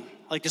growling,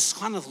 this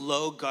kind of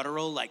low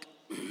guttural,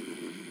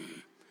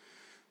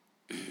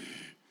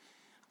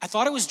 I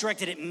thought it was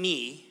directed at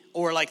me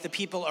or the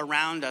people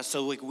around us,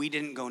 so we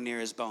didn't go near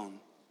his bone.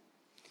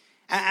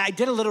 And I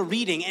did a little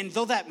reading, and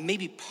though that may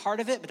be part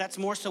of it, but that's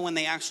more so when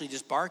they actually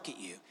just bark at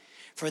you.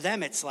 For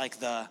them, it's I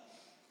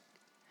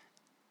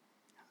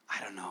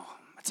don't know,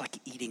 it's like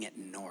eating it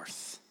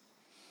north.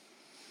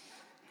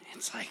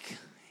 It's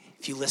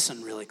if you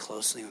listen really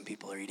closely when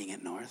people are eating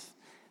it north,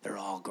 they're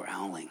all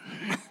growling.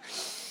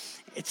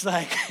 It's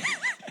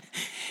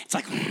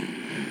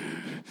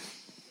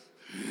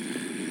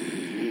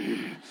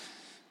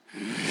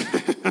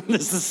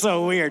this is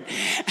so weird.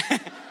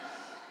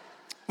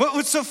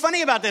 What's so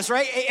funny about this,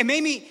 right? It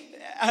made me,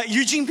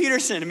 Eugene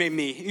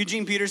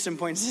Peterson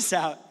points this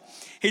out.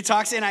 He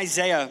talks in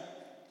Isaiah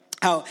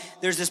how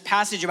there's this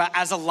passage about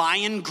as a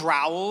lion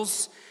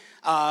growls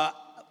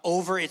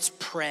over its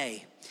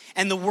prey.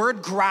 And the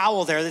word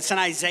growl there that's in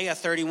Isaiah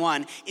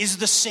 31 is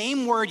the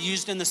same word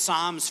used in the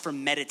Psalms for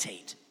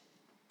meditate.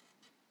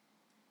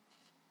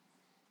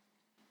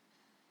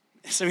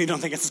 Some of you don't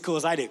think it's as cool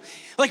as I do.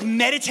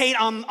 Meditate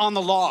on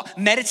the law,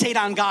 meditate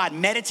on God,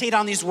 meditate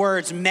on these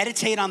words,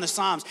 meditate on the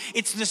Psalms.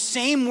 It's the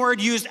same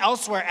word used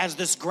elsewhere as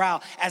this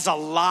growl, as a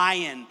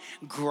lion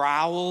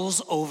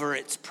growls over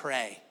its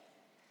prey.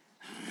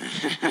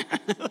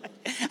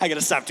 I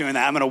gotta stop doing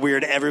that. I'm gonna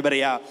weird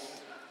everybody out.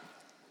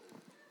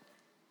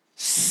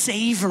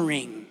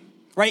 Savoring,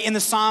 right? In the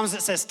Psalms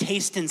it says,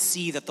 taste and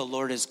see that the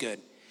Lord is good.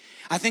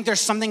 I think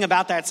there's something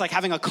about that. It's like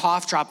having a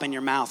cough drop in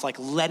your mouth,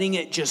 letting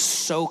it just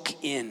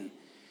soak in.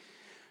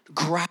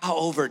 Growl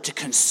over, to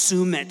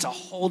consume it, to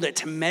hold it,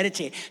 to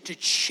meditate, to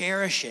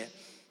cherish it.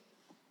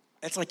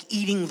 It's like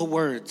eating the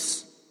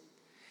words.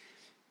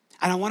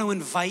 And I want to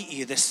invite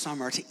you this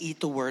summer to eat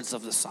the words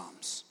of the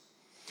Psalms.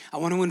 I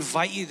want to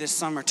invite you this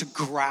summer to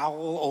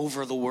growl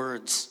over the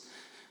words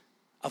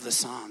of the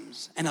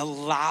Psalms and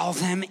allow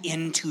them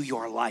into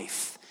your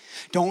life.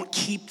 Don't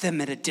keep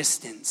them at a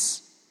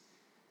distance.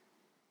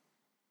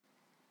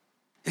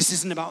 This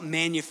isn't about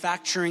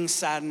manufacturing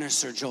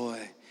sadness or joy,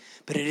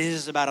 but it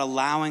is about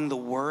allowing the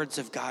words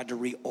of God to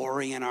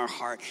reorient our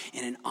heart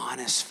in an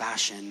honest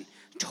fashion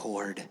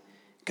toward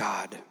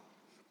God.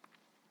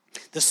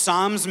 The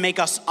Psalms make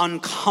us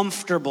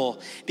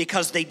uncomfortable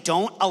because they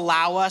don't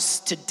allow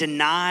us to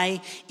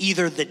deny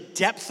either the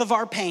depth of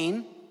our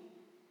pain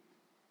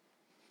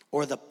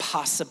or the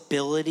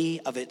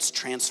possibility of its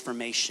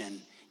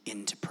transformation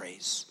into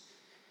praise.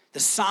 The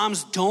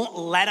Psalms don't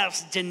let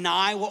us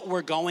deny what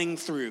we're going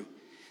through.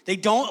 They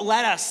don't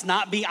let us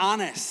not be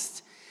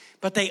honest,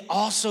 but they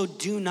also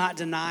do not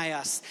deny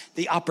us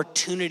the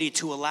opportunity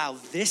to allow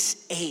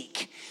this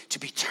ache to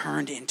be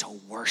turned into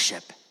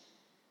worship.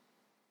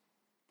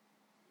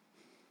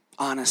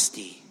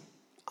 Honesty.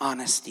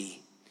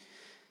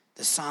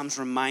 The Psalms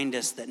remind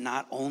us that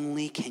not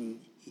only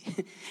can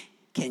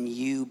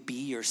you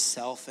be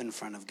yourself in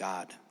front of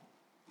God,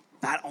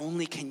 not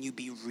only can you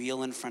be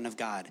real in front of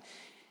God,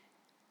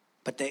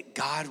 but that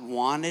God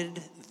wanted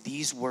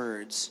these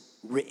words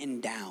written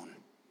down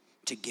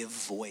to give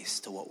voice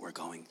to what we're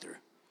going through.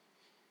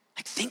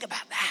 Think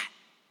about that.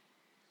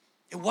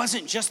 It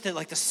wasn't just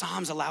that the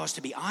Psalms allow us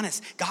to be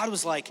honest. God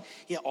was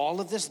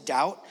all of this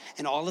doubt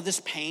and all of this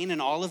pain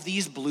and all of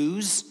these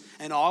blues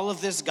and all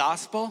of this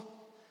gospel,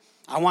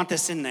 I want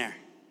this in there.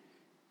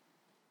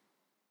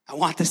 I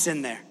want this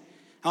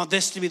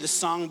to be the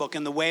songbook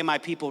and the way my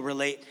people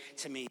relate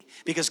to me.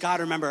 Because God,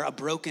 remember, a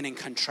broken and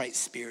contrite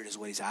spirit is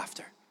what he's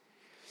after.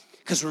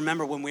 Because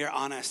remember, when we are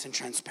honest and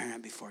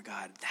transparent before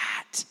God,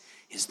 that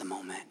is the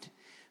moment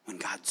when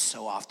God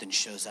so often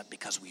shows up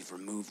because we've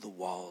removed the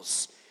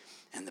walls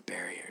and the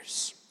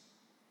barriers.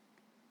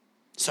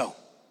 So,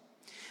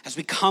 as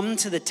we come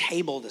to the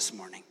table this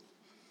morning,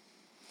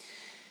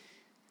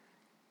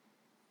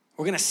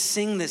 we're going to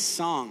sing this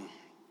song.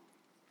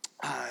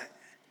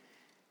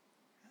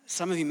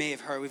 Some of you may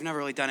have heard, we've never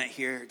really done it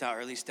here,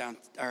 or at least down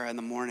or in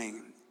the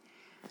morning.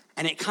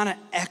 And it kind of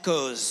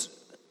echoes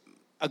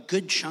a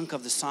good chunk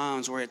of the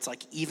Psalms where it's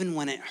like, even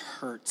when it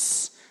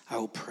hurts, I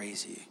will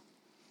praise you.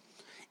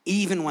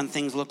 Even when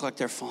things look like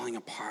they're falling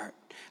apart,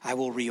 I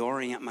will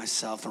reorient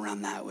myself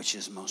around that which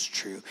is most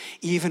true.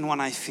 Even when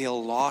I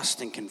feel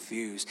lost and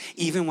confused,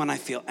 even when I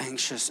feel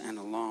anxious and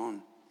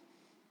alone,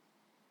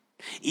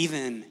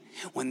 even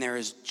when there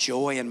is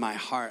joy in my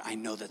heart, I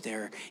know that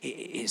there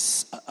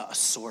is a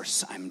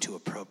source I'm to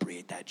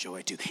appropriate that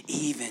joy to.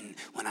 Even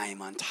when I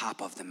am on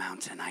top of the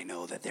mountain, I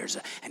know that there's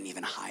an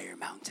even higher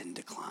mountain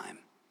to climb.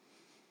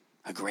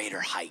 A greater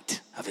height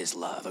of his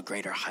love, a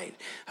greater height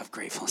of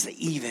gratefulness. That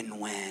even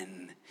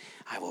when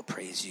I will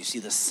praise you. See,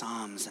 the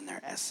Psalms in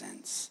their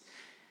essence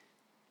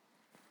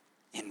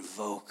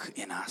invoke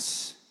in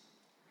us,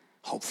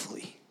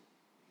 hopefully,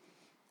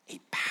 a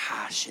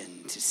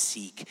passion to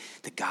seek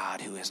the God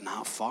who is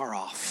not far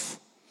off,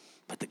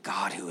 but the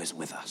God who is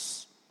with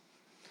us.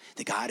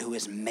 The God who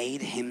has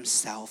made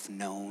himself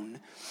known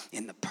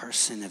in the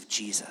person of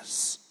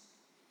Jesus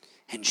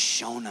and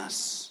shown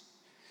us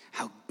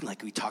how,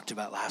 like we talked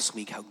about last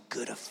week, how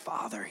good a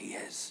father he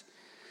is.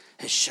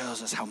 It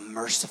shows us how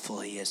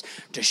merciful he is,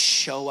 to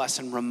show us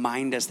and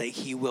remind us that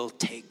he will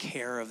take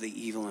care of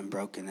the evil and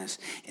brokenness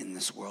in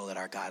this world, that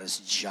our God is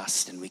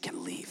just and we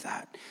can leave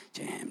that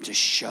to him, to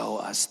show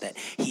us that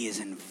he is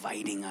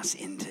inviting us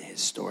into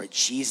his story.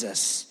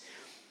 Jesus,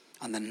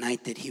 on the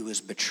night that he was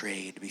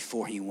betrayed,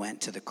 before he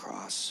went to the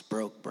cross,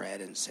 broke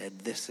bread and said,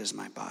 "This is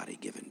my body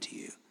given to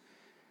you.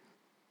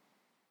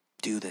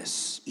 Do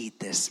this, eat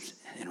this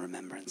in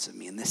remembrance of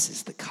me." And this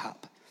is the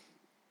cup,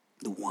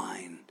 the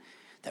wine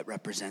that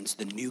represents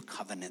the new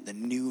covenant, the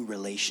new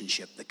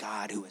relationship, the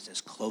God who is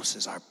as close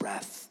as our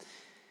breath,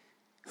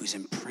 who's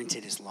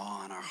imprinted his law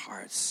on our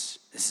hearts.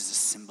 This is a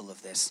symbol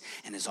of this.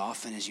 And as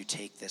often as you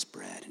take this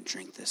bread and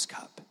drink this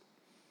cup,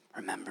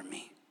 remember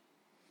me.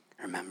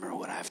 Remember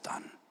what I've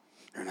done.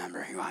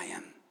 Remember who I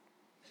am.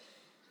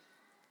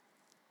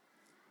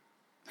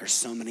 There's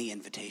so many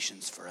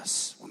invitations for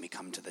us when we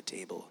come to the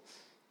table,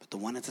 but the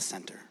one at the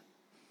center,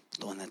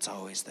 the one that's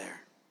always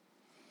there,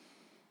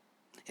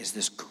 is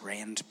this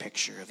grand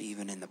picture of,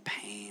 even in the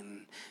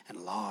pain and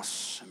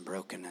loss and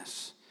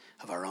brokenness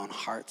of our own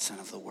hearts and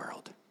of the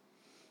world,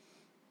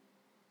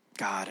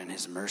 God and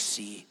his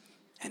mercy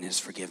and his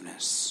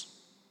forgiveness,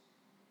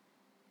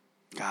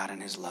 God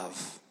and his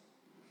love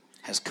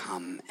has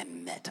come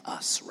and met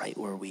us right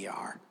where we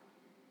are.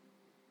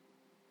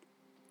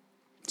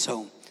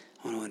 So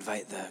I want to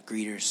invite the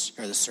greeters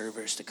or the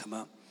servers to come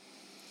up.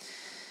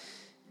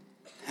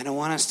 And I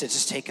want us to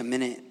just take a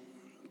minute.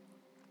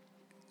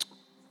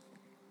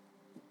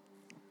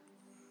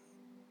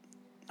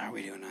 Are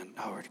we doing that?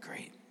 Oh, we're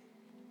great.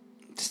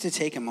 Just to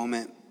take a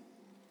moment.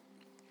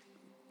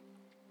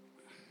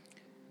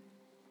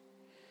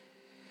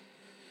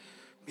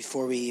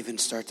 Before we even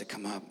start to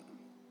come up.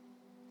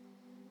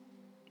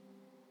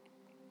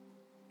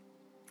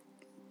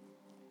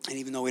 And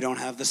even though we don't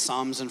have the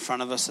Psalms in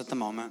front of us at the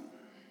moment,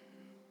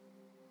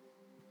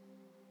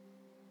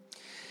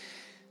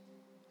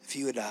 if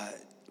you would,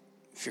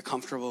 if you're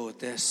comfortable with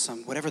this,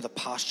 whatever the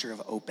posture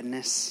of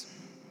openness.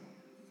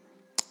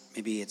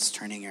 Maybe it's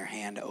turning your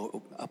hand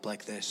up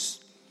like this.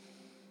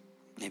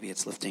 Maybe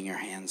it's lifting your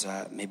hands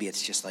up. Maybe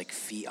it's just like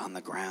feet on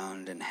the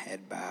ground and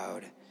head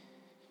bowed.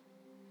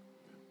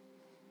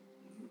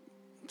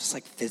 Just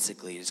like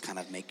physically, just kind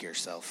of make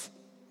yourself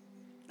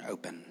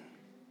open.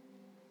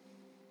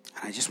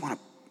 And I just want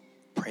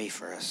to pray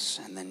for us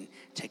and then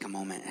take a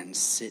moment and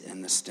sit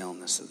in the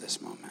stillness of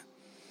this moment.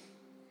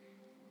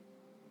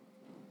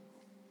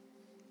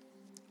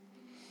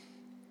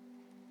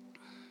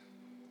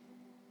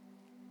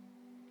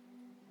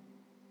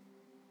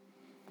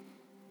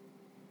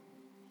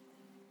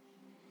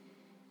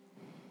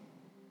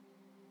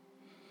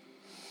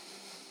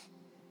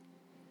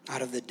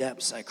 Out of the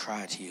depths I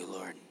cry to you,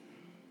 Lord.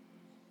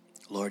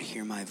 Lord,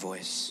 hear my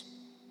voice.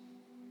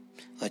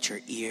 Let your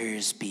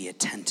ears be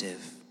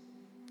attentive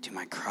to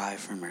my cry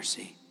for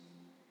mercy.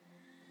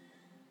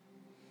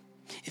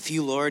 If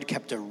you, Lord,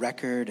 kept a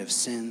record of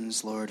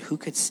sins, Lord, who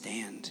could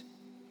stand?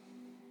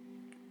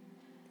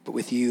 But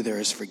with you there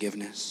is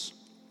forgiveness,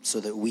 so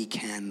that we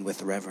can,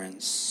 with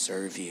reverence,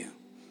 serve you.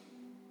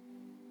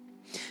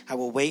 I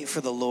will wait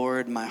for the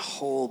Lord, my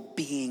whole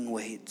being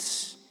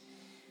waits.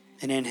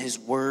 And in his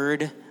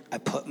word I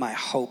put my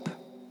hope.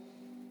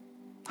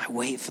 I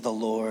wait for the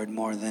Lord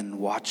more than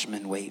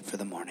watchmen wait for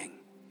the morning.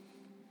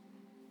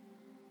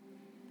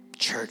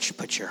 Church,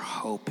 put your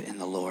hope in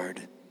the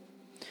Lord.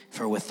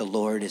 For with the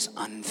Lord is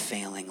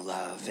unfailing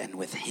love, and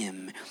with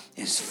him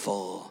is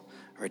full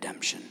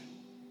redemption.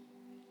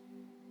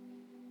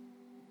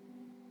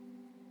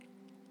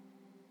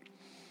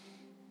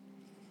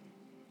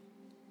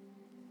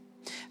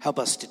 Help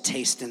us to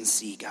taste and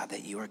see, God,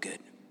 that you are good,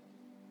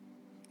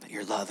 that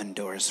your love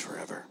endures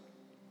forever.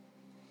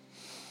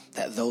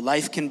 That though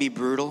life can be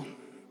brutal,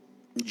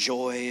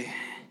 joy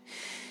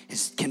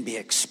can be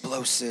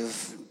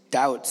explosive,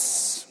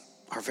 doubts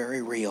are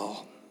very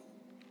real.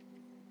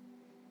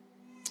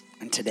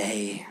 And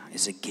today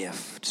is a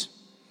gift.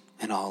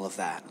 And all of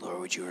that, Lord,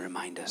 would you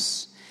remind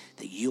us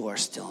that you are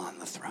still on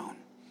the throne,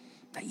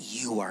 that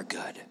you are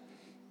good.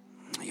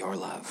 Your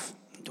love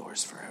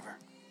endures forever.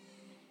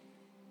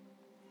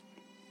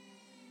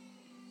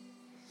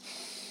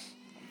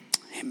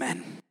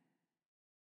 Amen.